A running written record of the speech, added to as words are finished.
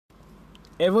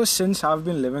Ever since I've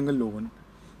been living alone,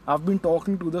 I've been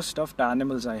talking to the stuffed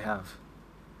animals I have.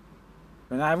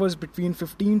 When I was between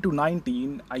 15 to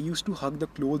 19, I used to hug the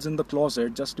clothes in the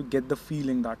closet just to get the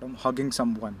feeling that I'm hugging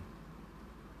someone.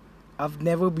 I've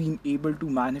never been able to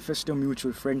manifest a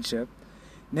mutual friendship,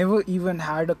 never even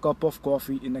had a cup of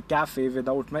coffee in a cafe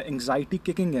without my anxiety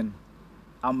kicking in.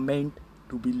 I'm meant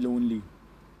to be lonely.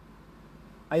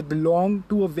 I belong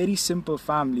to a very simple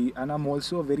family and I'm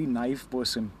also a very naive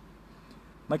person.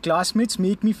 My classmates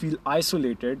make me feel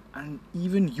isolated and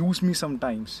even use me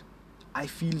sometimes. I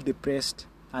feel depressed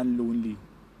and lonely.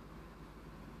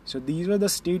 So these are the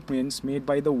statements made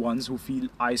by the ones who feel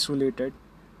isolated,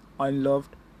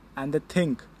 unloved, and they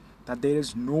think that there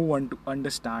is no one to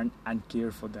understand and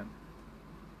care for them.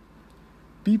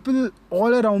 People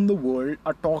all around the world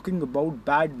are talking about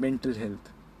bad mental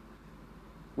health.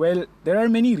 Well, there are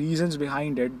many reasons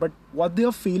behind it, but what they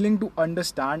are failing to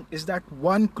understand is that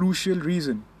one crucial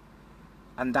reason,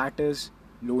 and that is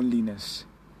loneliness.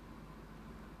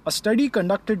 A study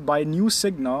conducted by New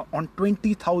Cigna on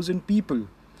 20,000 people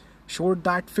showed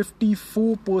that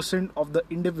 54% of the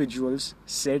individuals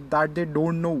said that they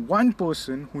don't know one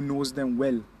person who knows them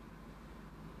well.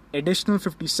 Additional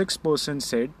 56%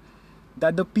 said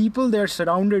that the people they are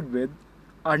surrounded with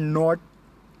are not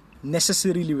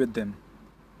necessarily with them.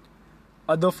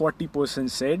 Other 40%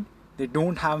 said they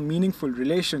don't have meaningful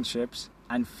relationships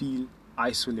and feel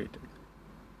isolated.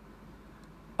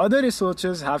 Other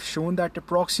researchers have shown that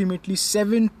approximately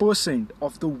 7%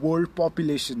 of the world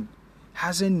population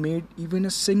hasn't made even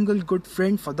a single good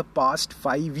friend for the past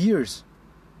 5 years.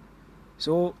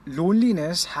 So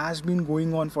loneliness has been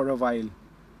going on for a while,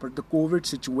 but the COVID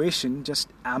situation just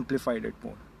amplified it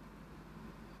more.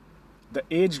 The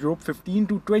age group 15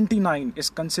 to 29 is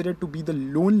considered to be the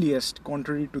loneliest,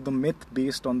 contrary to the myth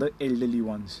based on the elderly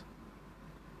ones.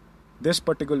 This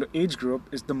particular age group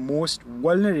is the most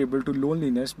vulnerable to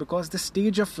loneliness because the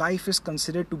stage of life is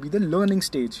considered to be the learning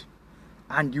stage.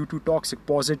 And due to toxic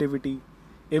positivity,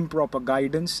 improper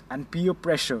guidance, and peer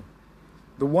pressure,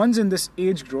 the ones in this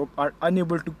age group are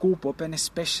unable to cope up and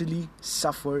especially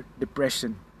suffer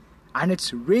depression. And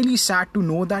it's really sad to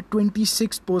know that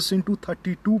 26% to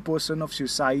 32% of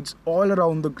suicides all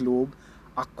around the globe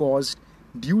are caused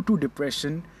due to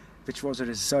depression, which was a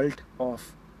result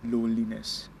of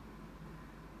loneliness.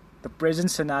 The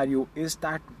present scenario is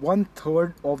that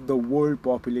 1/3 of the world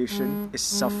population is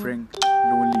suffering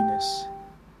loneliness.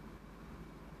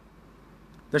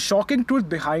 The shocking truth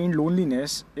behind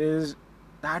loneliness is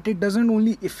that it doesn't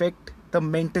only affect the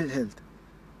mental health,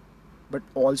 but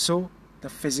also the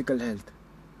physical health.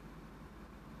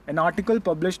 An article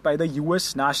published by the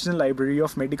US National Library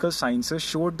of Medical Sciences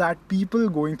showed that people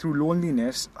going through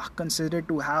loneliness are considered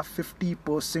to have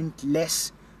 50%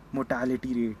 less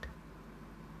mortality rate.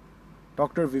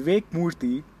 Dr. Vivek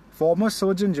Murthy, former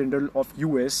Surgeon General of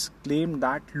US, claimed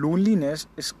that loneliness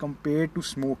is compared to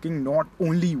smoking not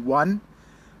only one,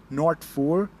 not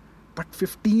four, but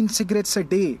 15 cigarettes a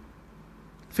day.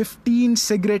 15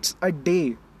 cigarettes a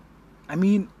day. I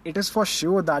mean, it is for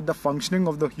sure that the functioning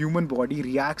of the human body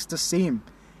reacts the same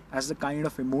as the kind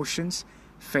of emotions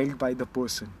felt by the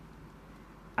person.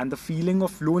 And the feeling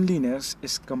of loneliness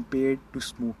is compared to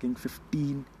smoking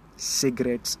 15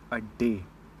 cigarettes a day.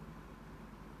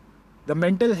 The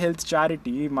mental health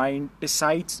charity Mind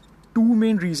cites two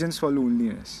main reasons for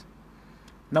loneliness.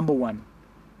 Number one,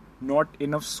 not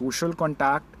enough social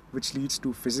contact, which leads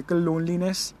to physical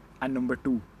loneliness. And number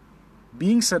two,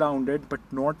 being surrounded but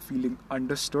not feeling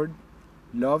understood,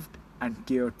 loved, and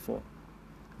cared for.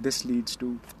 This leads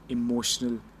to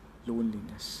emotional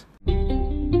loneliness.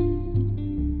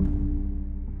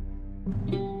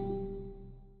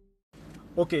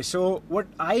 Okay, so what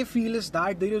I feel is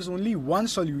that there is only one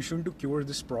solution to cure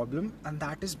this problem, and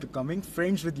that is becoming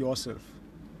friends with yourself.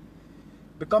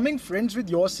 Becoming friends with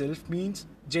yourself means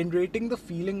generating the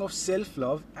feeling of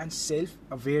self-love and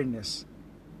self-awareness.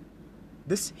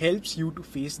 This helps you to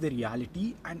face the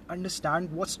reality and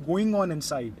understand what's going on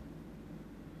inside.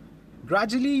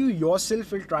 Gradually, you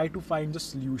yourself will try to find the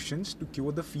solutions to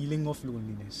cure the feeling of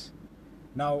loneliness.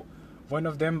 Now, one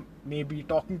of them may be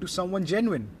talking to someone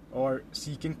genuine or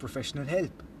seeking professional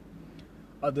help.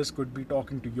 Others could be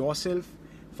talking to yourself,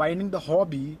 finding the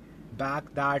hobby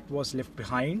back that was left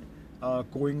behind,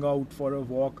 going out for a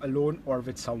walk alone or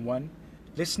with someone,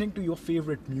 listening to your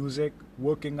favorite music,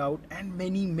 working out, and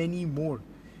many, many more,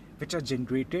 which are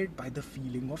generated by the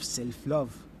feeling of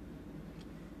self-love.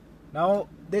 Now,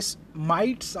 this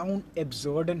might sound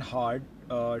absurd and hard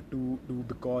to do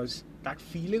because that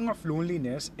feeling of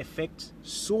loneliness affects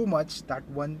so much that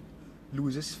one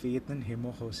loses faith in him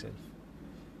or herself.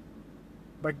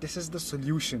 but this is the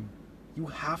solution. You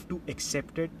have to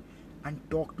accept it and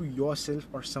talk to yourself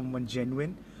or someone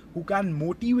genuine who can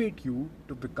motivate you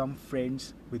to become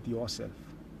friends with yourself.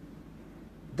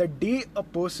 The day a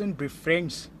person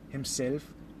befriends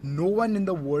himself, no one in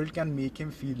the world can make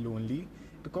him feel lonely,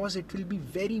 because it will be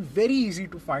very, very easy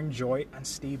to find joy and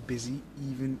stay busy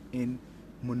even in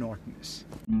monotonous.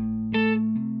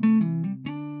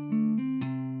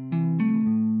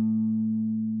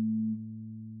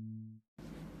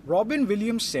 Robin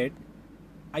Williams said,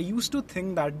 "I used to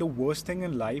think that the worst thing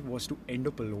in life was to end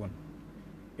up alone.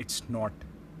 It's not.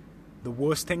 The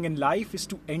worst thing in life is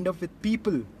to end up with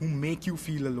people who make you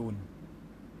feel alone."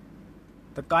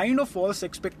 The kind of false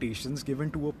expectations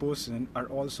given to a person are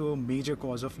also a major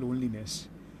cause of loneliness.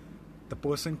 The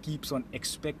person keeps on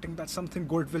expecting that something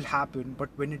good will happen, but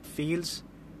when it fails,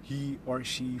 he or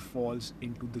she falls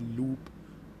into the loop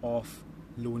of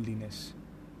loneliness.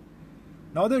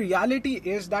 Now, the reality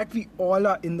is that we all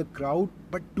are in the crowd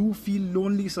but do feel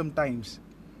lonely sometimes.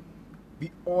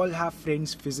 We all have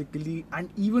friends physically and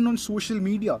even on social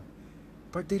media,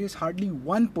 but there is hardly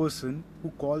one person who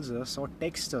calls us or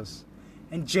texts us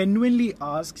and genuinely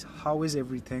asks, "How is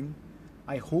everything?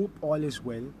 I hope all is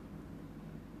well.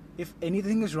 If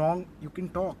anything is wrong, you can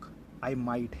talk. I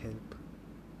might help."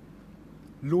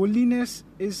 Loneliness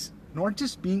is not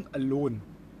just being alone,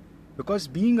 because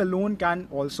being alone can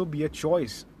also be a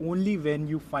choice only when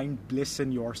you find bliss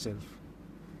in yourself.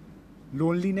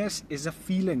 Loneliness is a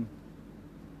feeling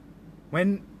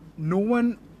when no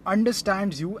one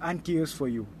understands you and cares for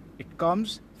you. It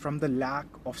comes from the lack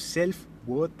of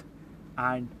self-worth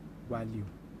and value.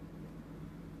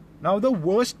 Now, the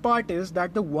worst part is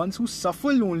that the ones who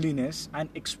suffer loneliness and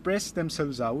express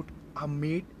themselves out are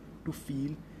made to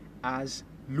feel as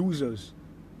losers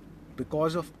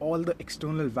because of all the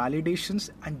external validations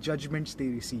and judgments they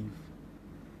receive.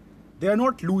 They are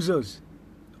not losers.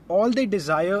 All they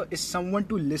desire is someone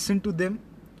to listen to them,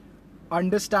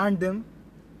 understand them,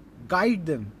 guide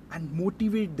them, and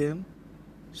motivate them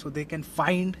so they can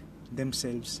find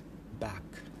themselves back.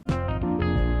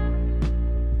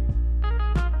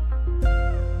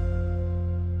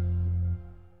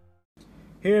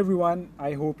 Hey everyone,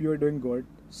 I hope you are doing good.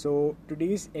 So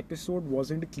today's episode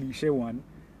wasn't a cliche one.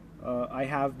 I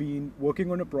have been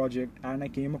working on a project and I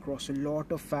came across a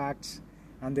lot of facts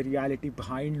and the reality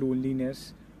behind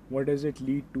loneliness. What does it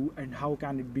lead to and how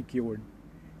can it be cured?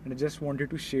 And I just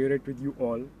wanted to share it with you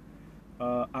all.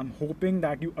 I'm hoping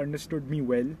that you understood me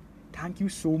well. Thank you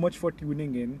so much for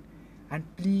tuning in. And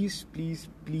please, please,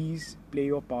 please play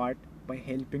your part by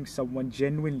helping someone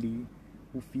genuinely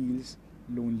who feels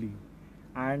lonely.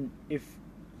 And if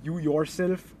you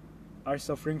yourself are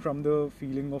suffering from the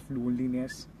feeling of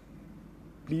loneliness,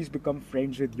 please become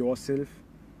friends with yourself.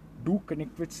 Do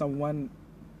connect with someone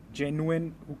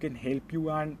genuine who can help you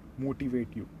and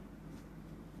motivate you.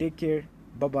 Take care.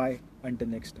 Bye bye. Until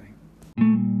next time.